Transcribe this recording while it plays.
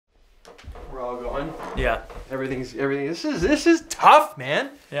we're all going. Yeah. Everything. This is tough, man.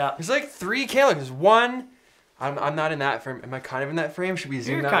 Yeah. There's like 3K. Like there's one. I'm not in that frame. Am I kind of in that frame? Should we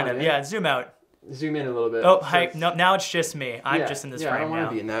zoom You're out? kind of. Yeah. Zoom out. Zoom in a little bit. Oh, hi. No, now it's just me. I'm just in this frame now. I don't want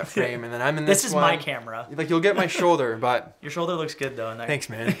to be in that frame, and then I'm in this. This is one. my camera. Like you'll get my shoulder, but your shoulder looks good though. Thanks,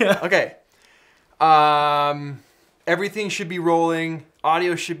 man. Okay. Everything should be rolling.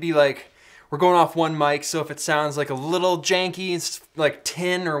 Audio should be like we're going off one mic, so if it sounds like a little janky, it's like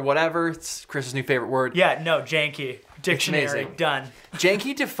tin or whatever. It's Chris's new favorite word. Yeah. No, janky. Dictionary. Done.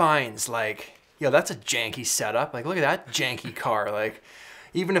 Janky defines like, yo, that's a janky setup. Like, look at that janky car. Like.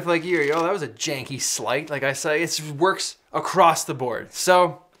 Even if like yo, that was a janky slight, like I say, it works across the board.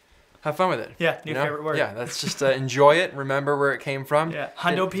 So have fun with it. Yeah, new favorite word. Yeah, let's just enjoy it. Remember where it came from. Yeah,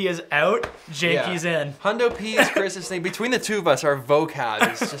 Hundo P is out, Janky's in. Hundo P is Chris's thing. Between the two of us, our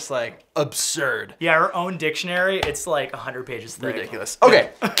vocab is just like absurd. Yeah, our own dictionary, it's like 100 pages thick. Ridiculous. Okay,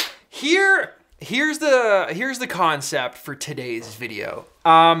 here's the concept for today's video.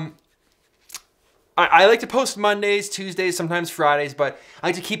 I like to post Mondays, Tuesdays, sometimes Fridays, but I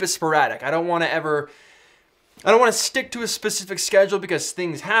like to keep it sporadic. I don't want to stick to a specific schedule because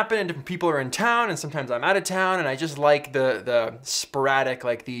things happen and different people are in town and sometimes I'm out of town, and I just like the sporadic,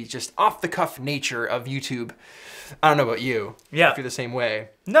 like the just off the cuff nature of YouTube. I don't know about you. Yeah. If you're the same way.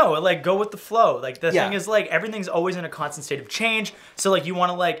 No, like go with the flow. Like the thing is like everything's always in a constant state of change. So like you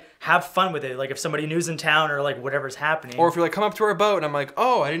want to like have fun with it. Like if somebody new's in town or like whatever's happening. Or if you're like, come up to our boat and I'm like,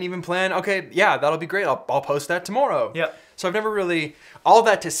 oh, I didn't even plan. Okay, yeah, that'll be great. I'll post that tomorrow. Yep. So I've never really, all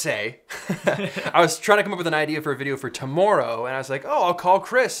that to say, I was trying to come up with an idea for a video for tomorrow, and I was like, oh, I'll call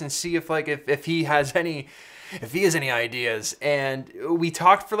Chris and see if like if he has any ideas. And we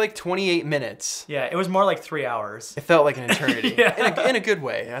talked for like 28 minutes. Yeah, it was more like 3 hours. It felt like an eternity. in a good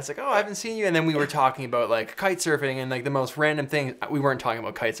way. And I was like, oh, I haven't seen you. And then we were talking about like kite surfing and like the most random thing. We weren't talking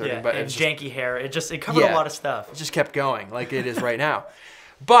about kite surfing, but and janky hair. It covered a lot of stuff. It just kept going like it is right now.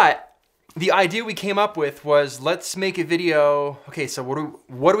 But the idea we came up with was, let's make a video. Okay, so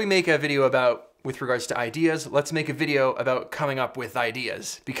what do we make a video about with regards to ideas? Let's make a video about coming up with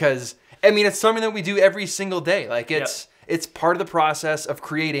ideas, because I mean, it's something that we do every single day. Like it's part of the process of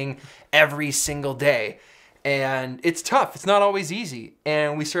creating every single day. And it's tough. It's not always easy.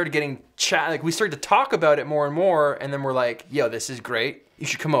 And we started getting we started to talk about it more and more, and then we're like, yo, this is great. You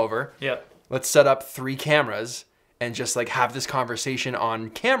should come over. Yep. Let's set up 3 cameras and just like have this conversation on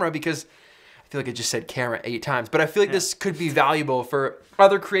camera, because I feel like I just said camera 8 times, but I feel like this could be valuable for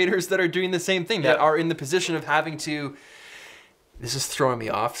other creators that are doing the same thing, that are in the position of having to. This is throwing me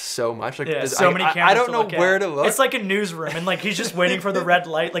off so much. Like, so many cameras. I don't know where to look. It's like a newsroom, and like he's just waiting for the red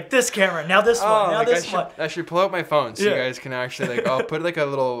light. Like this camera, now this one, now this one. I should pull out my phone so you guys can actually like. I'll put like a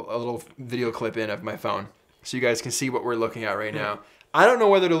little video clip in of my phone so you guys can see what we're looking at right now. I don't know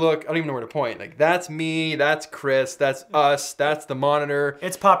whether to look. I don't even know where to point. Like that's me. That's Chris. That's us. That's the monitor.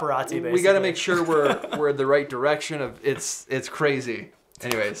 It's paparazzi. Basically, we got to make sure we're in the right direction. It's crazy.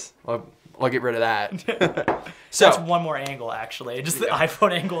 Anyways, I'll get rid of that. So that's one more angle, actually. Just the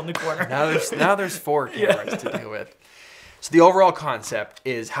iPhone angle in the corner. Now there's 4 cameras to deal with. So the overall concept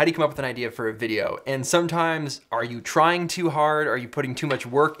is, how do you come up with an idea for a video? And sometimes, are you trying too hard? Are you putting too much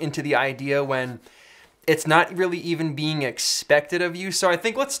work into the idea when it's not really even being expected of you? So I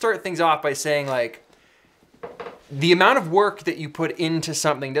think let's start things off by saying, like, the amount of work that you put into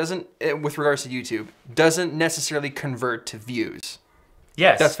something doesn't, with regards to YouTube, doesn't necessarily convert to views.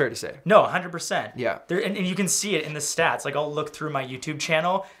 Yes. That's fair to say. No, 100%. Yeah. And you can see it in the stats. Like, I'll look through my YouTube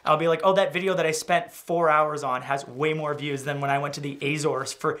channel. I'll be like, oh, that video that I spent 4 hours on has way more views than when I went to the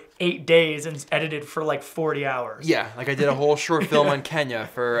Azores for 8 days and edited for like 40 hours. Yeah, like I did a whole short film on Kenya.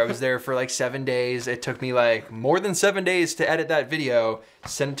 I was there for like 7 days. It took me like more than 7 days to edit that video.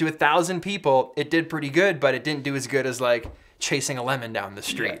 Sent it to 1,000 people. It did pretty good, but it didn't do as good as like chasing a lemon down the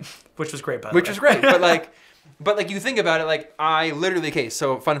street. Yeah. Which was great, by the way. Which was great, but like you think about it, like I literally, okay,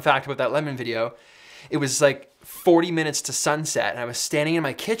 so fun fact about that lemon video, it was like 40 minutes to sunset, and I was standing in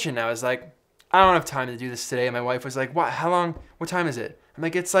my kitchen, and I was like, I don't have time to do this today. And my wife was like, what, how long, what time is it? I'm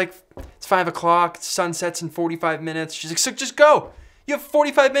like, it's 5 o'clock, sunsets in 45 minutes. She's like, so just go. You have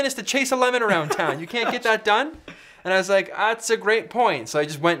 45 minutes to chase a lemon around town. You can't get that done? And I was like, that's a great point. So I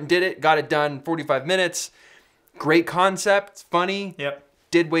just went and did it, got it done, 45 minutes. Great concept, funny. Yep.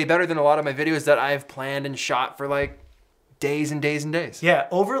 Did way better than a lot of my videos that I've planned and shot for like days and days and days. Yeah,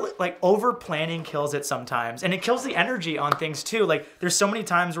 over planning kills it sometimes, and it kills the energy on things too. Like there's so many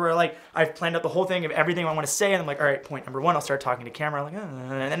times where like I've planned out the whole thing of everything I want to say, and I'm like, all right, point number one, I'll start talking to camera, like,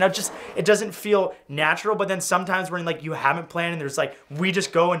 and it doesn't feel natural. But then sometimes when like you haven't planned, and there's like we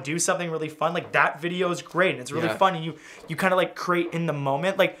just go and do something really fun, like that video is great and it's really fun, and you kind of like create in the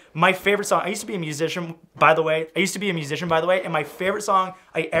moment. Like my favorite song, I used to be a musician, by the way, and my favorite song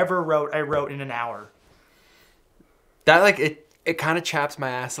I ever wrote, I wrote in an hour. That like it kind of chaps my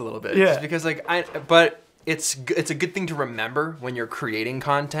ass a little bit, just because like but it's a good thing to remember when you're creating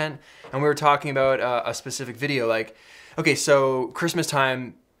content. And we were talking about a specific video, like, okay, so Christmas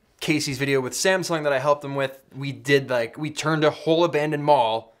time, Casey's video with Samsung that I helped them with, we turned a whole abandoned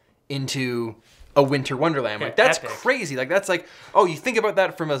mall into a winter wonderland. Like that's crazy. Like that's like, oh, you think about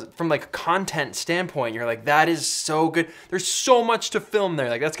that from like a content standpoint, you're like, that is so good. There's so much to film there.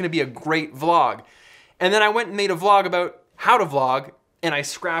 Like that's gonna be a great vlog. And then I went and made a vlog about how to vlog, and I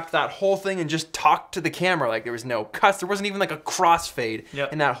scrapped that whole thing and just talked to the camera. Like there was no cuts. There wasn't even like a crossfade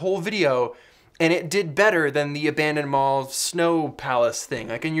in that whole video. And it did better than the abandoned mall snow palace thing.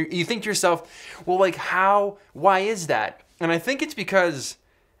 Like, and you think to yourself, well, like why is that? And I think it's because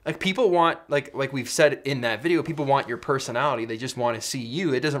like people want, like we've said in that video, people want your personality. They just want to see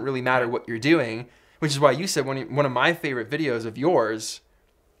you. It doesn't really matter what you're doing, which is why you said one of my favorite videos of yours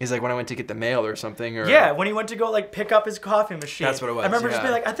is like when I went to get the mail or something. Or yeah, when he went to go like pick up his coffee machine. That's what it was. I remember just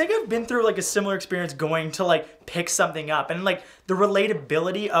being like, I think I've been through like a similar experience going to like pick something up, and like the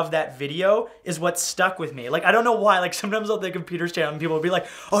relatability of that video is what stuck with me. Like I don't know why. Like sometimes I'll think of Peter's channel and people will be like,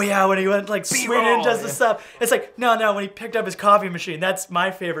 oh yeah, when he went like swing in just the stuff. It's like no, when he picked up his coffee machine. That's my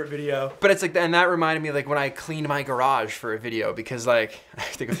favorite video. But it's like, and that reminded me of like when I cleaned my garage for a video, because like I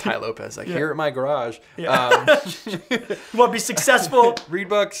think of Ty Lopez, like here at my garage. Yeah. You want to be successful? Read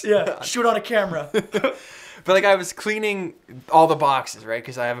books. Yeah, shoot on a camera. But like I was cleaning all the boxes, right?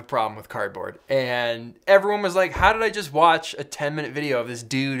 Because I have a problem with cardboard. And everyone was like, how did I just watch a 10-minute video of this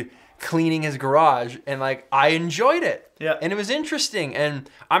dude cleaning his garage? And like, I enjoyed it. Yeah. And it was interesting. And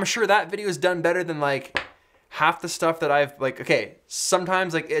I'm sure that video is done better than like half the stuff that I've like, okay,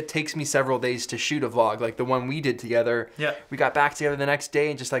 sometimes like it takes me several days to shoot a vlog. Like the one we did together. Yeah. We got back together the next day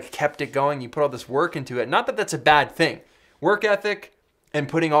and just like kept it going. You put all this work into it. Not that that's a bad thing. Work ethic and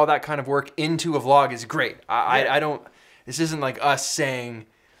putting all that kind of work into a vlog is great. I don't, this isn't like us saying,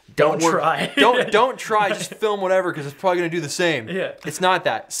 don't try. don't try, just film whatever because it's probably going to do the same. Yeah. It's not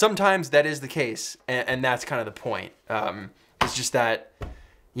that. Sometimes that is the case, and that's kind of the point. It's just that,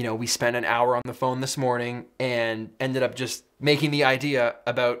 you know, we spent an hour on the phone this morning and ended up just making the idea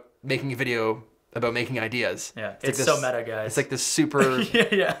about making a video about making ideas. Yeah, it's like so meta, guys. It's like this super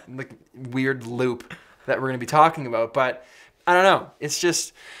like weird loop that we're going to be talking about, but I don't know. It's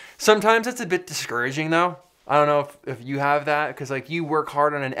just, sometimes it's a bit discouraging though. I don't know if you have that, because like you work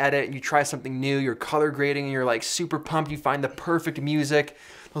hard on an edit, you try something new, you're color grading, and you're like super pumped, you find the perfect music,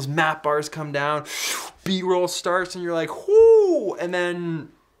 those map bars come down, B-roll starts, and you're like, whoo! And then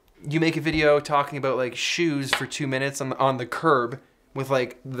you make a video talking about like shoes for 2 minutes on the curb with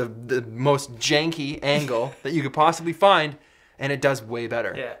like the most janky angle that you could possibly find, and it does way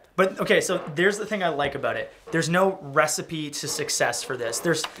better. Yeah. But okay, so there's the thing I like about it. There's no recipe to success for this.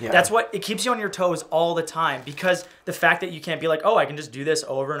 That's what, it keeps you on your toes all the time, because the fact that you can't be like, oh, I can just do this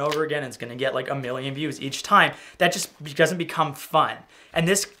over and over again and it's gonna get like 1 million views each time, that just doesn't become fun. And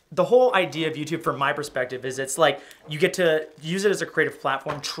the whole idea of YouTube from my perspective is it's like you get to use it as a creative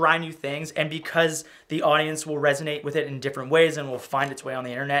platform, try new things, and because the audience will resonate with it in different ways and will find its way on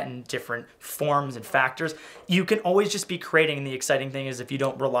the internet in different forms and factors, you can always just be creating. And the exciting thing is if you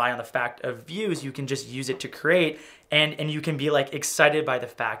don't rely on the fact of views, you can just use it to create, and you can be like excited by the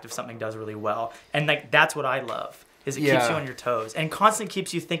fact if something does really well. And like that's what I love, is it keeps you on your toes and constantly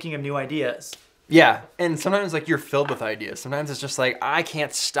keeps you thinking of new ideas. Yeah, and sometimes like you're filled with ideas. Sometimes it's just like, I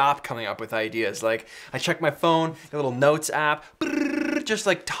can't stop coming up with ideas. Like I check my phone, a little notes app, just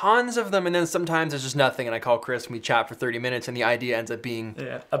like tons of them, and then sometimes there's just nothing, and I call Chris and we chat for 30 minutes, and the idea ends up being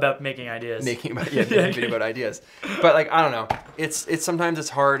about making ideas. Making a video about ideas. But like, I don't know. It's sometimes it's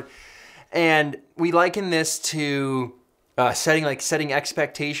hard, and we liken this to setting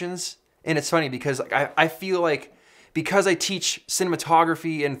expectations. And it's funny because like I feel like, because I teach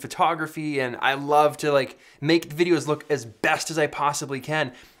cinematography and photography and I love to like make videos look as best as I possibly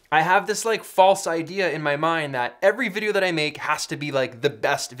can, I have this like false idea in my mind that every video that I make has to be like the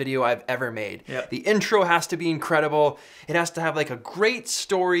best video I've ever made. Yep. The intro has to be incredible. It has to have like a great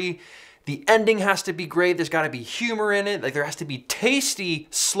story. The ending has to be great. There's got to be humor in it. Like there has to be tasty,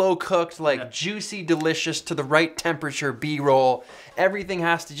 slow cooked, like juicy, delicious, to the right temperature B-roll. Everything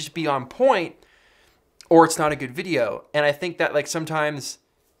has to just be on point. or it's not a good video. And I think that like sometimes,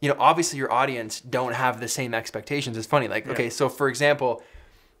 you know, obviously your audience don't have the same expectations. It's funny. Like, okay, so for example,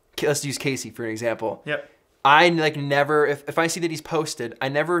 let's use Casey for an example. Yep. I like never, if I see that he's posted, I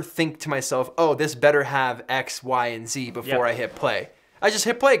never think to myself, oh, this better have X, Y, and Z before I hit play. I just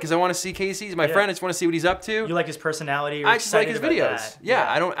hit play because I want to see Casey. He's my friend. I just want to see what he's up to. You like his personality. I just like his videos.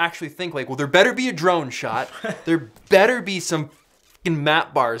 Yeah, I don't actually think like, well, there better be a drone shot. There better be some fucking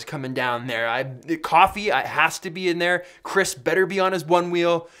map bars coming down there. Coffee, it has to be in there. Chris better be on his one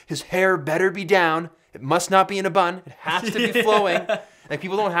wheel. His hair better be down. It must not be in a bun. It has to be flowing. Like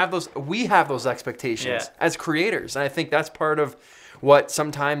people don't have those. We have those expectations as creators, and I think that's part of what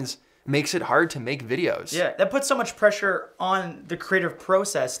sometimes makes it hard to make videos. Yeah, that puts so much pressure on the creative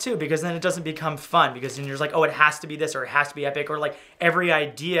process too, because then it doesn't become fun, because then you're just like, oh, it has to be this, or it has to be epic, or like every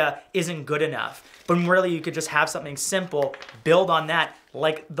idea isn't good enough. But really you could just have something simple, build on that,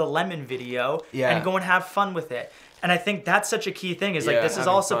 like the lemon video, and go and have fun with it. And I think that's such a key thing, is like this is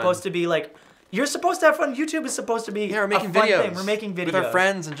all supposed to be like, you're supposed to have fun. YouTube is supposed to be we're making a fun videos. thing. We're making videos with our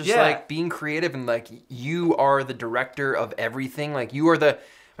friends and just like being creative, and like you are the director of everything. Like you are the,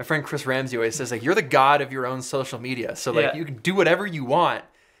 my friend Chris Ramsey always says, like you're the god of your own social media. So like you can do whatever you want.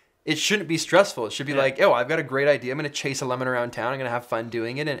 It shouldn't be stressful. It should be like, oh, I've got a great idea. I'm going to chase a lemon around town. I'm going to have fun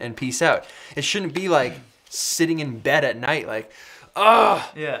doing it and peace out. It shouldn't be like sitting in bed at night like,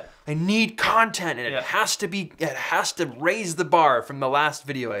 oh, I need content, and it has to be, it has to raise the bar from the last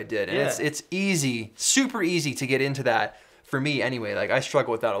video I did. And it's easy, super easy to get into that. For me anyway, like I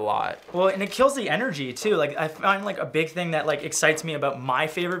struggle with that a lot. Well, and it kills the energy too. Like I find like a big thing that like excites me about my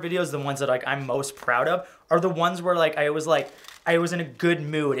favorite videos, the ones that like I'm most proud of, are the ones where like I was in a good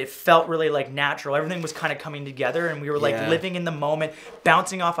mood. It felt really like natural. Everything was kind of coming together, and we were like living in the moment,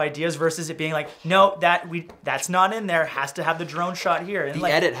 bouncing off ideas, versus it being like, no, that's not in there. Has to have the drone shot here. And the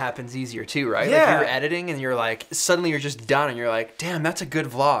like, edit happens easier too, right? Like you're editing and you're like, suddenly you're just done and you're like, damn, that's a good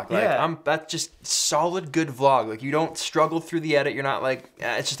vlog. Like that's just solid good vlog. Like you don't struggle through the edit. You're not like,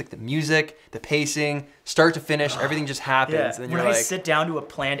 it's just like the music, the pacing, start to finish, everything just happens. And then when I sit down to a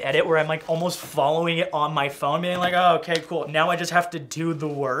planned edit where I'm like almost following it on my phone, being like, oh, okay, cool. Now I just have to do the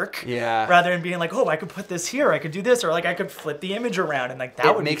work. Rather than being like, oh, I could put this here, I could do this, or like I could flip the image around, and like that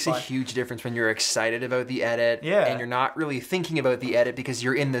would be fun. It makes a huge difference when you're excited about the edit and you're not really thinking about the edit because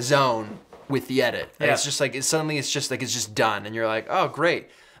you're in the zone with the edit. Like it's just like, suddenly it's just done, and you're like, oh, great.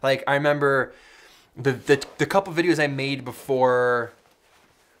 Like I remember the couple videos I made before,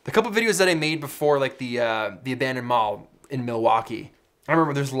 like the abandoned mall in Milwaukee. I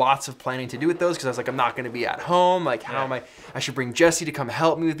remember there's lots of planning to do with those because I was like, I'm not going to be at home. Like, how am I should bring Jesse to come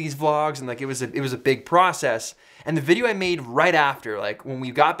help me with these vlogs. And like, it was a big process. And the video I made right after, like when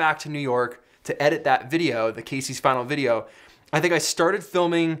we got back to New York to edit that video, the Casey's final video, I think I started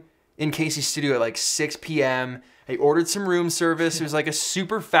filming in Casey's studio at like 6 p.m. I ordered some room service. It was like a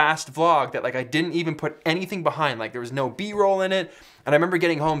super fast vlog that like I didn't even put anything behind. Like there was no B-roll in it. And I remember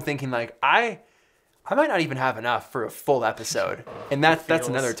getting home thinking like, I might not even have enough for a full episode. And that's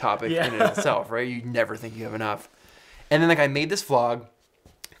another topic in and of itself, right? You never think you have enough. And then like I made this vlog,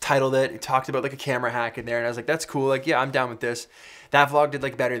 titled it talked about like a camera hack in there, and I was like, that's cool. Like, yeah, I'm down with this. That vlog did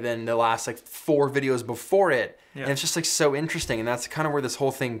like better than the last like 4 videos before it. And it's just like so interesting. And that's kind of where this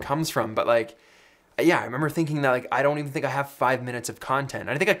whole thing comes from. But like, yeah, I remember thinking that like, I don't even think I have 5 minutes of content.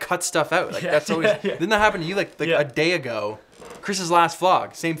 I think I cut stuff out. Like that's always, didn't that happen to you like a day ago? Chris's last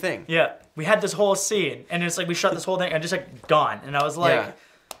vlog, same thing. Yeah. We had this whole scene, and it's like we shot this whole thing, and just like gone. And I was like,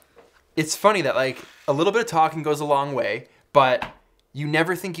 it's funny that like a little bit of talking goes a long way, but you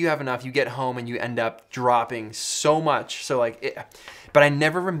never think you have enough. You get home and you end up dropping so much. So like, but I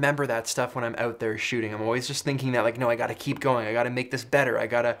never remember that stuff when I'm out there shooting. I'm always just thinking that like, no, I got to keep going. I got to make this better. I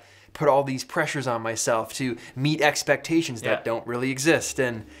got to put all these pressures on myself to meet expectations that don't really exist.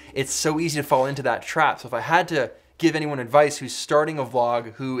 And it's so easy to fall into that trap. So if I had to give anyone advice who's starting a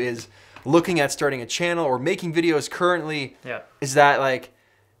vlog, who is looking at starting a channel or making videos currently, is that like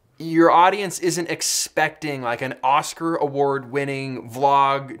your audience isn't expecting like an Oscar award winning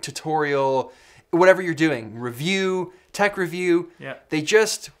vlog, tutorial, whatever you're doing, review, tech review. They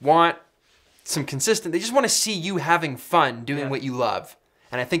just want some consistent, they just want to see you having fun doing what you love.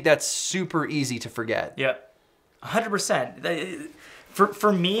 And I think that's super easy to forget. 100%.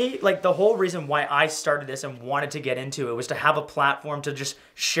 For me, like the whole reason why I started this and wanted to get into it was to have a platform to just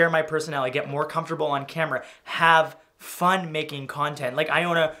share my personality, get more comfortable on camera, have fun making content. Like I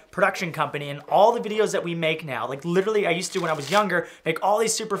own a production company, and all the videos that we make now, like literally I used to, when I was younger, make all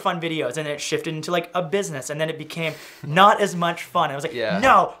these super fun videos, and then it shifted into like a business, and then it became not as much fun. I was like,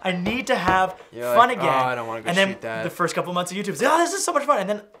 no, I need to have fun again. Oh, I don't want to go and shoot that. then the first couple months of YouTube, I was like, oh, this is so much fun. And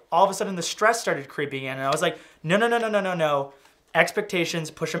then all of a sudden the stress started creeping in, and I was like, no.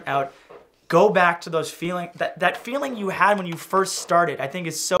 Expectations, push them out. Go back to those that feeling you had when you first started, I think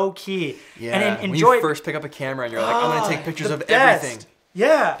is so key. Yeah, and when enjoy you first pick up a camera and you're like, I'm going to take pictures of everything.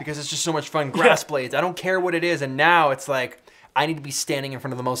 Yeah. Because it's just so much fun. Grass blades, I don't care what it is. And now it's like, I need to be standing in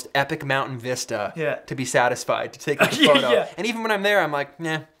front of the most epic mountain vista to be satisfied, to take a photo. And even when I'm there, I'm like,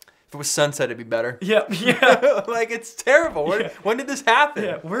 nah, if it was sunset, it'd be better. Yeah. Like, it's terrible. When did this happen?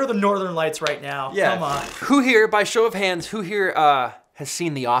 Yeah, where are the northern lights right now? Yeah. Come on. Who here, by show of hands, who here has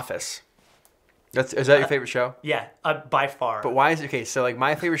seen The Office? Is that your favorite show? Yeah, by far. But why is it, okay, so like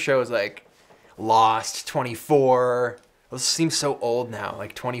my favorite show is like Lost, 24. Those seem so old now,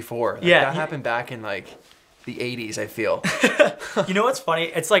 like 24. Like, that happened back in like the 80s, I feel. You know what's funny?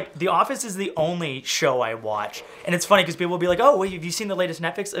 It's like The Office is the only show I watch. And it's funny because people will be like, oh, wait, have you seen the latest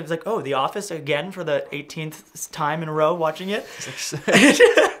Netflix? It's like, oh, The Office again for the 18th time in a row watching it.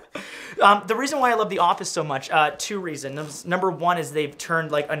 The reason why I love The Office so much, two reasons. Number one is they've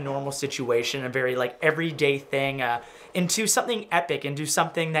turned like a normal situation, a very like everyday thing, into something epic, into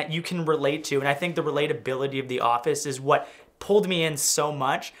something that you can relate to. And I think the relatability of The Office is what pulled me in so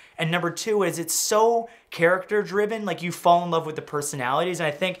much. And number two is it's so character driven, like you fall in love with the personalities. And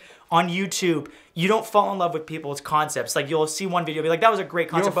I think on YouTube, you don't fall in love with people's concepts. Like you'll see one video, be like, that was a great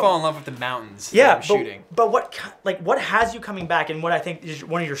concept. You don't fall in love with the mountains. Yeah, shooting. But what has you coming back, and what I think is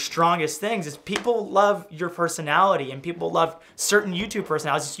one of your strongest things is people love your personality, and people love certain YouTube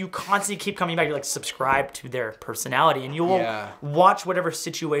personalities. You constantly keep coming back. You're like, subscribe to their personality, and you will watch whatever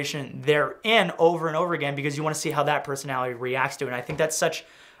situation they're in over and over again because you want to see how that personality reacts to it. And I think that's such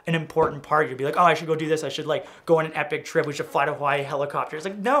an important part. You'd be like, oh, I should go do this. I should like go on an epic trip. We should fly to Hawaii helicopter. It's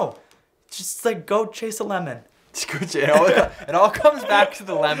like, no, just like go chase a lemon. It all comes back to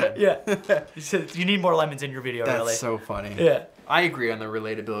the lemon. Yeah. You need more lemons in your video, really. That's so funny. Yeah. I agree on the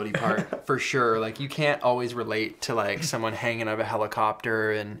relatability part for sure. Like you can't always relate to like someone hanging out of a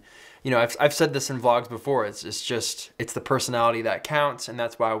helicopter, and you know, I've said this in vlogs before. It's the personality that counts, and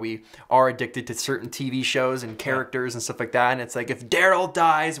that's why we are addicted to certain TV shows and characters and stuff like that. And it's like if Daryl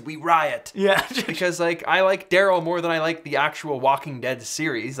dies, we riot. Yeah. Because like I like Daryl more than I like the actual Walking Dead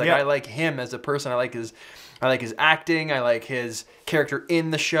series. Like I like him as a person. I like his acting. I like his character in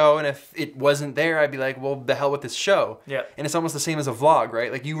the show. And if it wasn't there, I'd be like, well, the hell with this show. Yeah. And it's almost the same as a vlog,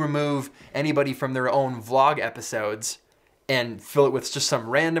 right? Like you remove anybody from their own vlog episodes and fill it with just some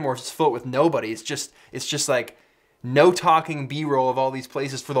random, or just fill it with nobody. It's just like no talking B-roll of all these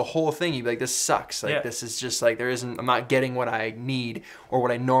places for the whole thing. You'd be like, this sucks. Like this is just like I'm not getting what I need or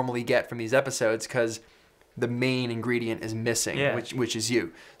what I normally get from these episodes because the main ingredient is missing, which is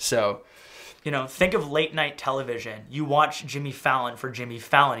you. So, you know, think of late night television. You watch Jimmy Fallon for Jimmy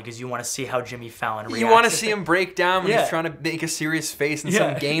Fallon because you want to see how Jimmy Fallon reacts. You want to see him break down when he's trying to make a serious face in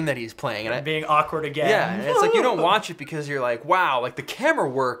some game that he's playing. And being awkward again. Yeah, and it's like you don't watch it because you're like, wow, like the camera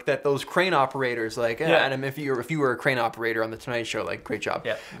work that those crane operators, like, and if you were a crane operator on The Tonight Show, like, great job.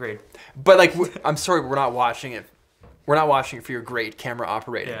 Yeah, agreed. But like, I'm sorry, we're not watching it. We're not watching it for your great camera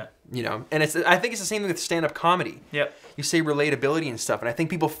operating. Yeah. You know, and I think it's the same thing with stand-up comedy. Yep. You say relatability and stuff, and I think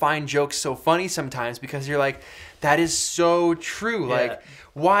people find jokes so funny sometimes because you're like, that is so true. Yeah. Like,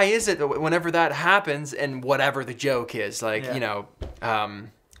 why is it that whenever that happens and whatever the joke is, like, you know,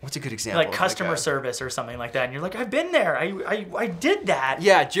 what's a good example? Like customer service or something like that, and you're like, I've been there. I did that.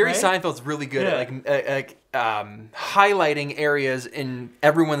 Yeah, Jerry Seinfeld's really good at highlighting areas in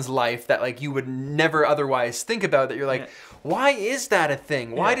everyone's life that like you would never otherwise think about. That you're like, why is that a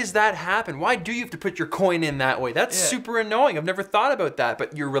thing? Why does that happen? Why do you have to put your coin in that way? That's super annoying. I've never thought about that,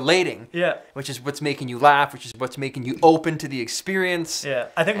 but you're relating. Yeah. Which is what's making you laugh, which is what's making you open to the experience. Yeah.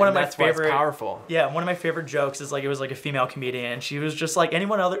 I think one of my favorite, it's powerful. Yeah, one of my favorite jokes is like, it was like a female comedian, and she was just like,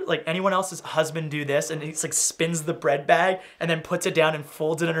 anyone else's husband do this, and he's like spins the bread bag and then puts it down and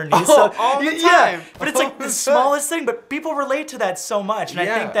folds it underneath. Oh, all the time. Yeah. But it's like the smallest thing, but people relate to that so much. And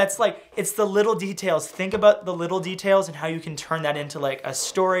I think that's like, it's the little details. Think about the little details and how you can turn that into like a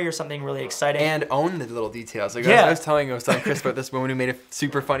story or something really exciting. And own the little details. Like I was telling Chris about this when we made a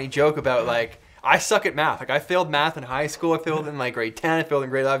super funny joke about like, I suck at math. Like I failed math in high school. I failed in like grade 10. I failed in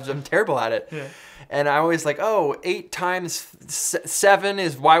grade 11. I'm terrible at it. Yeah. And I always like, 8 times 7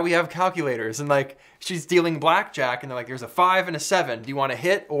 is why we have calculators. And like, she's dealing blackjack and they're like, there's a 5 and a 7. Do you want to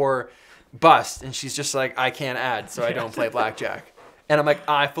hit or bust? And she's just like, I can't add, so I don't play blackjack. And I'm like,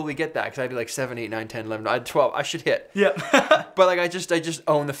 I fully get that because I'd be like 7, 8, 9, 10, 11, I'd 12. I should hit. Yeah. But like I just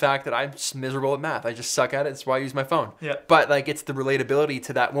own the fact that I'm just miserable at math. I just suck at it. That's why I use my phone. Yeah. But like it's the relatability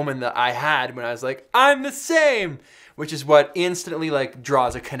to that woman that I had when I was like, I'm the same, which is what instantly like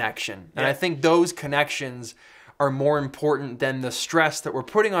draws a connection. And I think those connections are more important than the stress that we're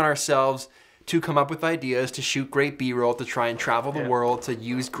putting on ourselves to come up with ideas, to shoot great B-roll, to try and travel the world, to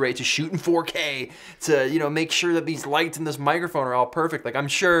shoot in 4K, to, you know, make sure that these lights and this microphone are all perfect. Like I'm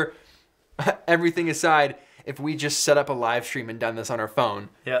sure, everything aside, if we just set up a live stream and done this on our phone,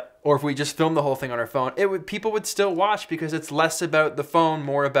 or if we just filmed the whole thing on our phone, people would still watch because it's less about the phone,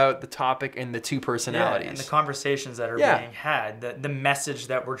 more about the topic and the two personalities. And the conversations that are being had, the message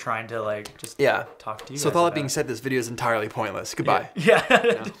that we're trying to like just talk to you. So with all that being said, this video is entirely pointless. Goodbye.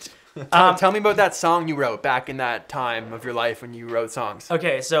 Yeah. Tell me about that song you wrote back in that time of your life when you wrote songs.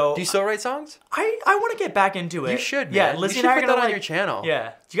 Okay, so... Do you still write songs? I want to get back into it. You should, man. Yeah, Lizzie you should and I are put gonna that on your channel.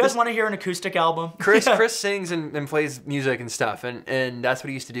 Yeah. Do you guys want to hear an acoustic album? Chris sings and plays music and stuff, and that's what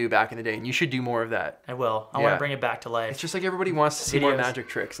he used to do back in the day, and you should do more of that. I will. I want to bring it back to life. It's just like everybody wants to see more magic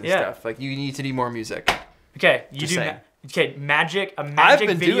tricks and stuff. Like, you need to do more music. Okay, you just do... saying. Okay, magic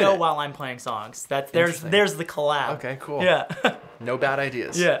video while I'm playing songs. There's the collab. Okay, cool. Yeah. No bad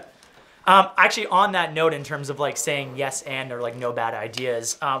ideas. Yeah. Actually, on that note, in terms of like saying yes and or like no bad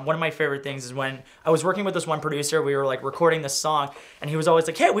ideas, one of my favorite things is when I was working with this one producer, we were like recording this song, and he was always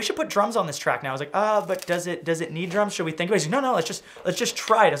like, "Hey, we should put drums on this track." Now I was like, but does it need drums? Should we think about it? He's like, no, let's just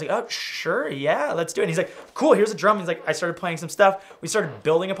try it. I was like, oh, sure, yeah, let's do it. And he's like, cool, here's a drum. He's like, I started playing some stuff. We started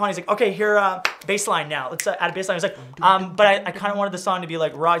building upon it. He's like, okay, here, bass line now. Let's add a bass line. I was like, but I kind of wanted the song to be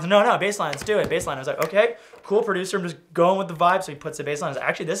like raw. He's like, no, bass line, let's do it, bass line. I was like, okay, cool, producer, I'm just going with the vibe. So he puts the bass line. I was like,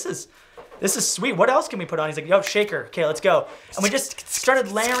 actually, this is sweet. What else can we put on? He's like, yo, shaker. Okay, let's go. And we just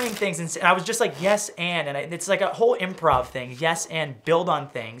started layering things. And I was just like, yes, and it's like a whole improv thing. Yes, and build on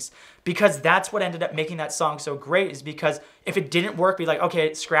things. Because that's what ended up making that song so great, is because if it didn't work, we'd be like,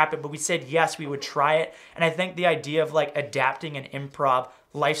 okay, scrap it. But we said, yes, we would try it. And I think the idea of like adapting an improv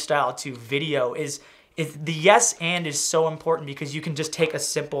lifestyle to video is the yes and is so important, because you can just take a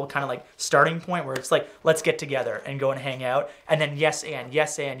simple kind of like starting point where it's like, let's get together and go and hang out, and then yes and,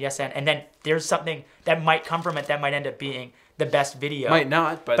 and then there's something that might come from it that might end up being the best video. Might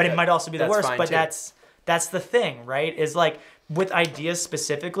not, but it might also be the worst. But too. that's the thing, right? Is like with ideas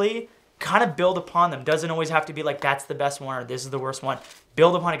specifically, kind of build upon them. Doesn't always have to be like that's the best one or this is the worst one.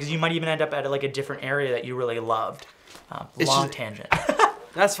 Build upon it, because you might even end up at like a different area that you really loved. Tangent.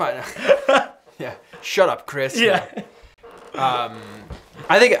 That's fine. Yeah. Shut up, Chris. Yeah.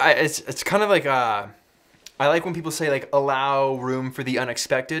 I think it's kind of like I like when people say like allow room for the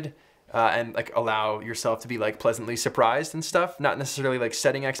unexpected, and like allow yourself to be like pleasantly surprised and stuff. Not necessarily like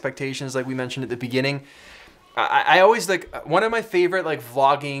setting expectations like we mentioned at the beginning. I always like, one of my favorite like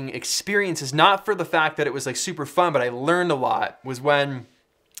vlogging experiences, not for the fact that it was like super fun, but I learned a lot, was when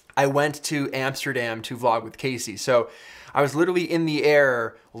I went to Amsterdam to vlog with Casey. So I was literally in the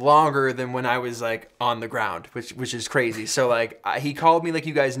air longer than when I was like on the ground, which is crazy. So like he called me, like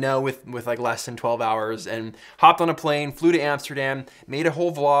you guys know, with like less than 12 hours, and hopped on a plane, flew to Amsterdam, made a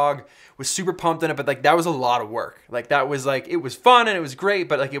whole vlog, was super pumped in it, but like that was a lot of work. Like that was like, it was fun and it was great,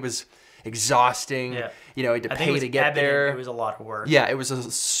 but like it was exhausting. Yeah. You know, I had to pay to get there. It was a lot of work. Yeah, it was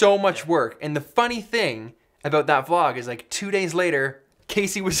so much work. And the funny thing about that vlog is like 2 days later,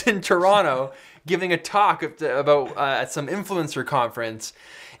 Casey was in Toronto giving a talk about at some influencer conference,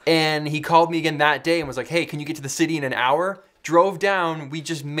 and he called me again that day and was like, "Hey, can you get to the city in an hour?" Drove down. We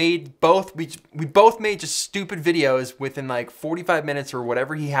just made we both made just stupid videos within like 45 minutes or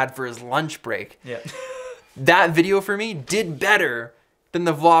whatever he had for his lunch break. Yeah. That video for me did better than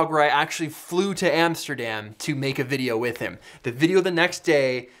the vlog where I actually flew to Amsterdam to make a video with him. The video the next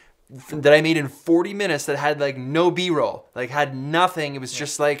day that I made in 40 minutes that had like no B-roll, like had nothing. It was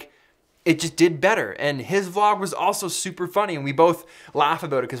just like, it just did better. And his vlog was also super funny, and we both laugh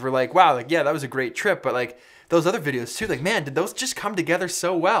about it because we're like, wow, like, yeah, that was a great trip. But like those other videos too, like, man, did those just come together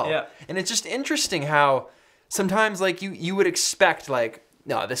so well? Yeah. And it's just interesting how sometimes like you would expect like,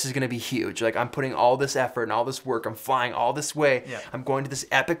 no, this is going to be huge. Like, I'm putting all this effort and all this work. I'm flying all this way. Yeah. I'm going to this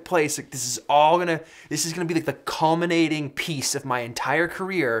epic place. Like, this is going to be like the culminating piece of my entire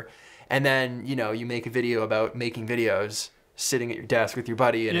career. And then, you know, you make a video about making videos sitting at your desk with your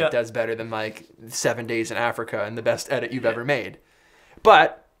buddy, and it does better than like 7 days in Africa and the best edit you've ever made.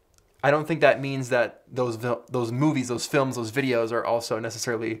 But I don't think that means that those movies, those films, those videos are also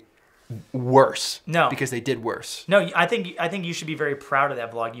necessarily worse. No, because they did worse. No, I think you should be very proud of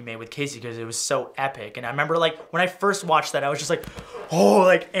that vlog you made with Casey, because it was so epic. And I remember like when I first watched that, I was just like,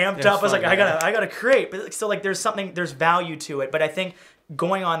 like amped It's up. I was fun, like, yeah. I gotta create. But still, like, there's value to it. But I think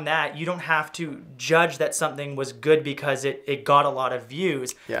going on that, you don't have to judge that something was good because it got a lot of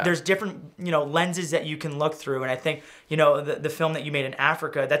views. Yeah. There's different, lenses that you can look through. And I think, the film that you made in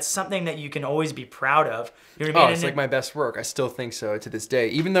Africa, that's something that you can always be proud of. You know what I mean? Oh, it's And like my best work. I still think so to this day.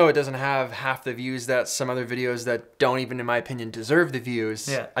 Even though it doesn't have half the views that some other videos that don't even, in my opinion, deserve the views,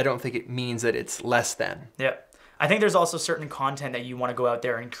 Yeah. I don't think it means that it's less than. Yeah. I think there's also certain content that you want to go out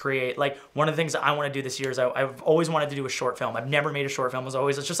there and create. Like, one of the things that I want to do this year is I've always wanted to do a short film. I've never made a short film.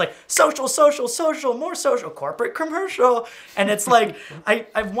 It's just like social, more social, corporate, commercial. And it's like,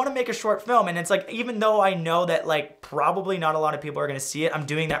 I want to make a short film. And it's like, even though I know that, like, probably not a lot of people are going to see it, I'm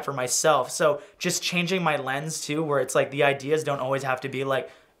doing that for myself. So just changing my lens too, where it's like the ideas don't always have to be like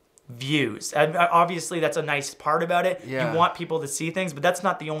views. And obviously, that's a nice part about it. Yeah. You want people to see things, but that's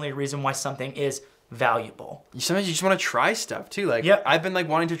not the only reason why something is valuable. Sometimes you just want to try stuff too. Like, Yep. I've been like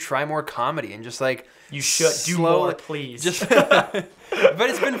wanting to try more comedy and just like You should do more, please. Just, but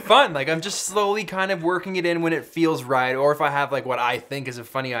it's been fun. Like, I'm just slowly kind of working it in when it feels right, or if I have like what I think is a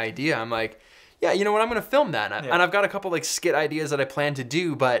funny idea, I'm like, yeah, you know what, I'm gonna film that. Yeah. And I've got a couple like skit ideas that I plan to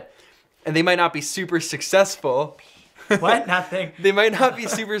do, and they might not be super successful. What? Nothing. They might not be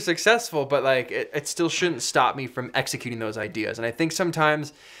super successful, but like it still shouldn't stop me from executing those ideas. And I think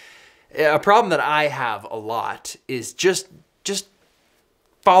sometimes a problem that I have a lot is just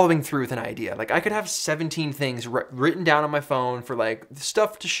following through with an idea. Like, I could have 17 things written down on my phone for like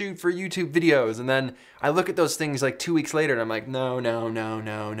stuff to shoot for YouTube videos, and then I look at those things like 2 weeks later and I'm like, no,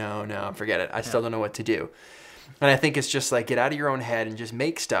 forget it. I still don't know what to do. And I think it's just like, get out of your own head and just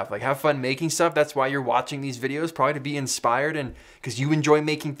make stuff. Like, have fun making stuff. That's why you're watching these videos, probably to be inspired and because you enjoy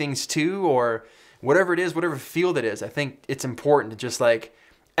making things too, or whatever it is, whatever field it is. I think it's important to just like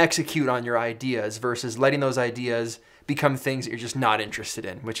execute on your ideas versus letting those ideas become things that you're just not interested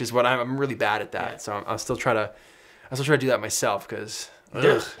in, which is what I'm really bad at that. Yeah. So I'll still try to do that myself because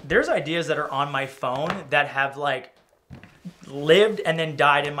There's ideas that are on my phone that have like lived and then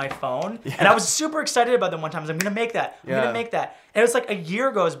died in my phone. Yeah. And I was super excited about them one time. I was like, I'm gonna make that. I'm gonna make that. And it was like a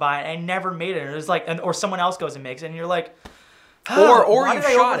year goes by and I never made it. And it was like, or someone else goes and makes it, and you're like, or why you've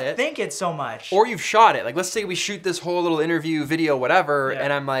did shot I it. overthink it so much? Or you've shot it. Like, let's say we shoot this whole little interview video, whatever, Yeah.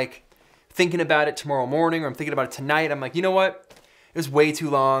 and I'm like thinking about it tomorrow morning, or I'm thinking about it tonight. I'm like, you know what? It was way too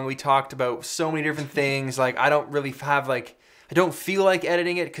long. We talked about so many different things. Like, I don't really have like, I don't feel like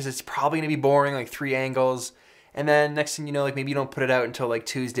editing it because it's probably gonna be boring, like 3 angles. And then next thing you know, like maybe you don't put it out until like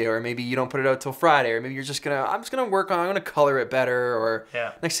Tuesday, or maybe you don't put it out till Friday, or maybe I'm just gonna work on, I'm gonna color it better, or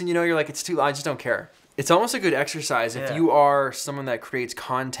next thing you know, you're like, it's too long, I just don't care. It's almost a good exercise if you are someone that creates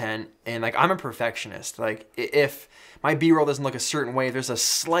content, and like, I'm a perfectionist. Like, if my B-roll doesn't look a certain way, there's a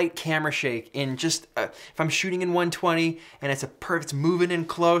slight camera shake in just, if I'm shooting in 120 and it's moving in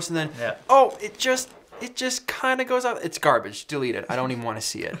close, and then, it just kind of goes out. It's garbage. Delete it. I don't even want to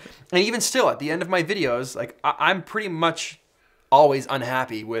see it. And even still, at the end of my videos, like, I'm pretty much always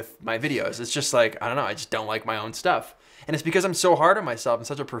unhappy with my videos. It's just like, I don't know, I just don't like my own stuff. And it's because I'm so hard on myself and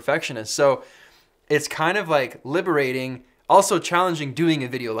such a perfectionist. So it's kind of like liberating, also challenging doing a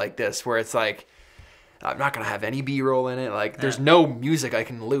video like this, where it's like, I'm not going to have any B-roll in it. Like, there's no music I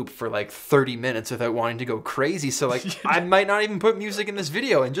can loop for like 30 minutes without wanting to go crazy. So like, I might not even put music in this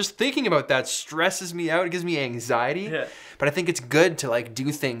video. And just thinking about that stresses me out. It gives me anxiety. Yeah. But I think it's good to like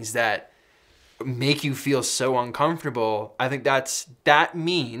do things that make you feel so uncomfortable. I think that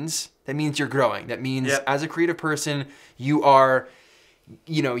means you're growing. That means as a creative person, you are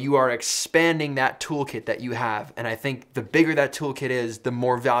expanding that toolkit that you have. And I think the bigger that toolkit is, the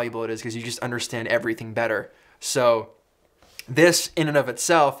more valuable it is, because you just understand everything better. So this in and of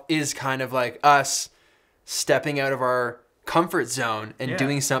itself is kind of like us stepping out of our comfort zone and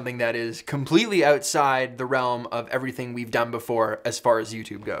doing something that is completely outside the realm of everything we've done before as far as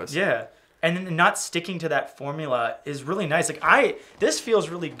YouTube goes. Yeah. And then not sticking to that formula is really nice. Like, this feels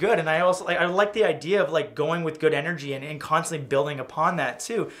really good, and I also I like the idea of like going with good energy and constantly building upon that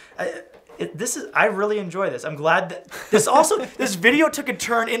too. I really enjoy this. I'm glad that this video took a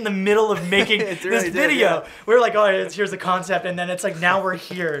turn in the middle of making this video. We're like, oh, here's the concept, and then it's like, now we're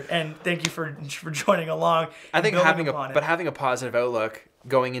here, and thank you for joining along. I think having a positive outlook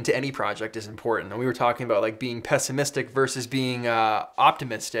going into any project is important. And we were talking about like being pessimistic versus being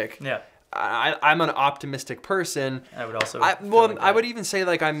optimistic. Yeah. I'm an optimistic person. I would also. I would even say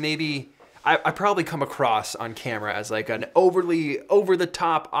like I probably come across on camera as like an overly over the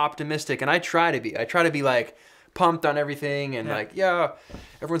top optimistic, and I try to be. I try to be like pumped on everything and like,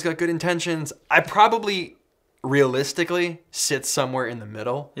 everyone's got good intentions. I probably realistically sit somewhere in the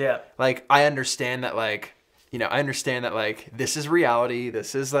middle. Yeah. Like, I understand that like you know, I understand that like this is reality.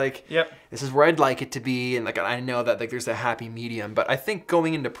 This is like, Yep. this is where I'd like it to be. And like, I know that like there's a happy medium, but I think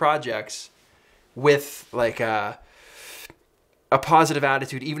going into projects with like a positive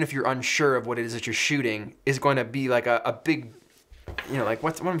attitude, even if you're unsure of what it is that you're shooting, is going to be like a big, you know, like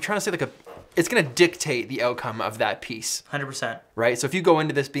what I'm trying to say, like it's going to dictate the outcome of that piece. 100%. Right? So if you go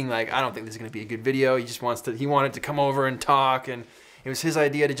into this being like, I don't think this is going to be a good video, he wanted to come over and talk, and it was his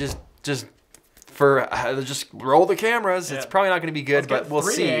idea to just roll the cameras. Yeah. It's probably not going to be good, but we'll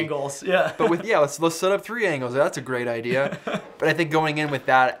see. 3 angles, yeah. But let's set up 3 angles. That's a great idea. But I think going in with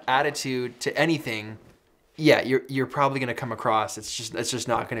that attitude to anything, yeah, you're probably going to come across. It's just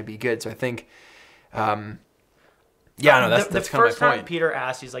not going to be good. So I think, that's kind of my point. The first time Peter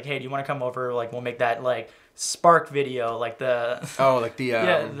asked, he's like, "Hey, do you want to come over? Like, we'll make that like spark video, like the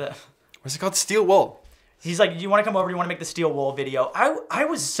what's it called? Steel wool." He's like, "Do you want to come over? Do you want to make the steel wool video?" I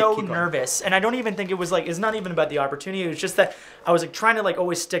was so nervous, and I don't even think it was like, it's not even about the opportunity. It was just that I was like trying to like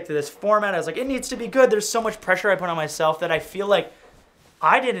always stick to this format. I was like, it needs to be good. There's so much pressure I put on myself that I feel like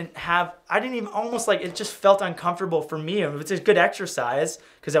I didn't even almost like, it just felt uncomfortable for me. It was a good exercise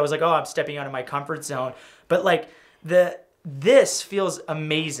because I was like, oh, I'm stepping out of my comfort zone. But like this feels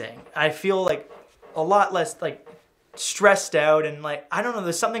amazing. I feel like a lot less like stressed out, and like, I don't know,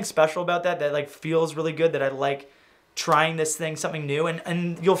 there's something special about that like feels really good, that I like trying this thing, something new.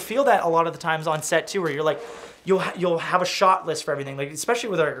 And you'll feel that a lot of the times on set too, where you're like, you'll have a shot list for everything. Like, especially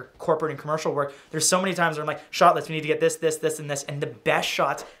with our corporate and commercial work, there's so many times where I'm like, shot list, we need to get this, and this. And the best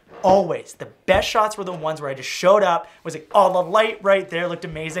shots, always, the best shots were the ones where I just showed up, was like, oh, the light right there looked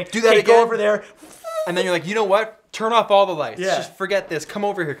amazing. Do that again. Go over there. And then you're like, you know what? Turn off all the lights. Yeah. Just forget this. Come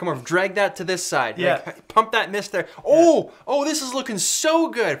over here. Come over. Drag that to this side. Yeah. Like, pump that mist there. Oh, this is looking so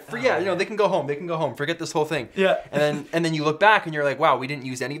good. They can go home. They can go home. Forget this whole thing. Yeah. And then you look back and you're like, wow, we didn't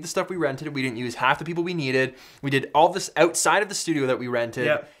use any of the stuff we rented. We didn't use half the people we needed. We did all this outside of the studio that we rented.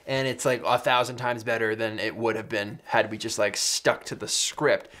 Yeah. And it's like 1,000 times better than it would have been had we just like stuck to the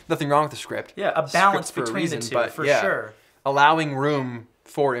script. Nothing wrong with the script. Yeah, a balance Script's between the two, for sure. Allowing room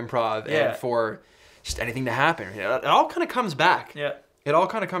for improv and for just anything to happen. You know, it all kind of comes back. Yeah. It all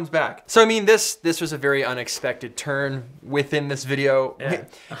kind of comes back. So I mean, this was a very unexpected turn within this video. Yeah.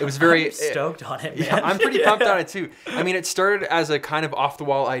 It was very I'm stoked on it, man. Yeah, I'm pretty pumped on it too. I mean, it started as a kind of off the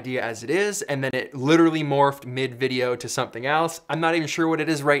wall idea as it is, and then it literally morphed mid-video to something else. I'm not even sure what it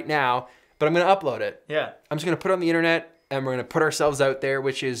is right now, but I'm gonna upload it. Yeah. I'm just gonna put it on the internet, and we're gonna put ourselves out there,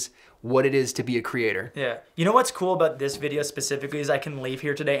 which is what it is to be a creator. Yeah. You know what's cool about this video specifically is I can leave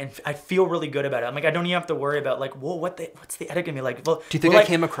here today and I feel really good about it. I'm like, I don't even have to worry about like, whoa, what's the edit gonna be like? Well, do you think I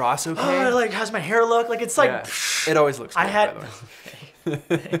came across okay? Oh, like, how's my hair look? Like, it's like... Yeah. It always looks good, by the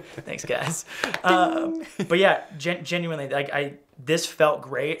way. Thanks, guys. But yeah, genuinely, like this felt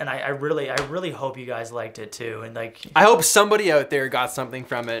great, and I really hope you guys liked it too. And like, I hope somebody out there got something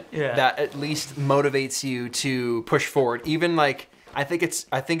from it Yeah. that at least motivates you to push forward. Even like, I think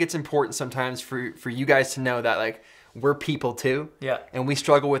it's important sometimes for you guys to know that like we're people too. Yeah. And we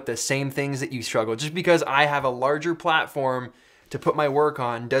struggle with the same things that you struggle. Just because I have a larger platform to put my work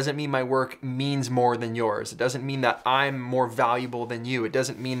on doesn't mean my work means more than yours. It doesn't mean that I'm more valuable than you. It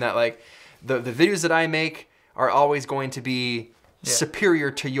doesn't mean that like the videos that I make are always going to be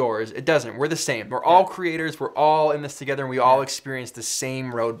superior to yours. It doesn't. We're the same. We're all creators. We're all in this together, and we all experience the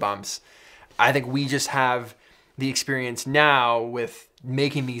same road bumps. I think we just have the experience now with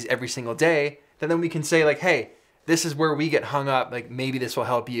making these every single day, that then we can say like, hey, this is where we get hung up. Like, maybe this will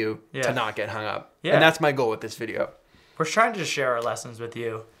help you to not get hung up. Yeah. And that's my goal with this video. We're trying to just share our lessons with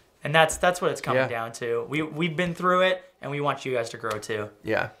you. And that's what it's coming down to. We've been through it, and we want you guys to grow too.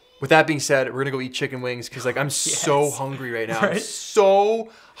 Yeah. With that being said, we're gonna go eat chicken wings because like I'm so hungry right now. Right? I'm so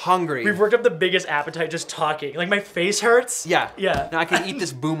hungry. We've worked up the biggest appetite just talking. Like, my face hurts. Yeah. Yeah. Now I could eat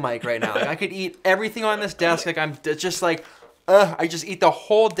this boom mic right now. Like, I could eat everything on this desk. Like I'm just like, I just eat the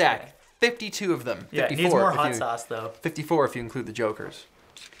whole deck. 52 of them. 54 Yeah, it needs more hot sauce though. 54 if you include the jokers.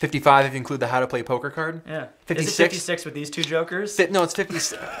 55 if you include the how to play poker card. Yeah. 56. Is it 56 with these two jokers? No, it's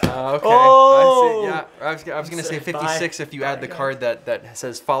 56. Okay. Oh! I see. Yeah, I was gonna say 56 if you add the card that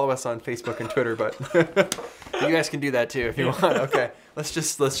says follow us on Facebook and Twitter, but you guys can do that too if you want. Okay, let's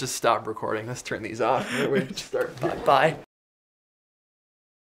just stop recording. Let's turn these off. We're start. Bye.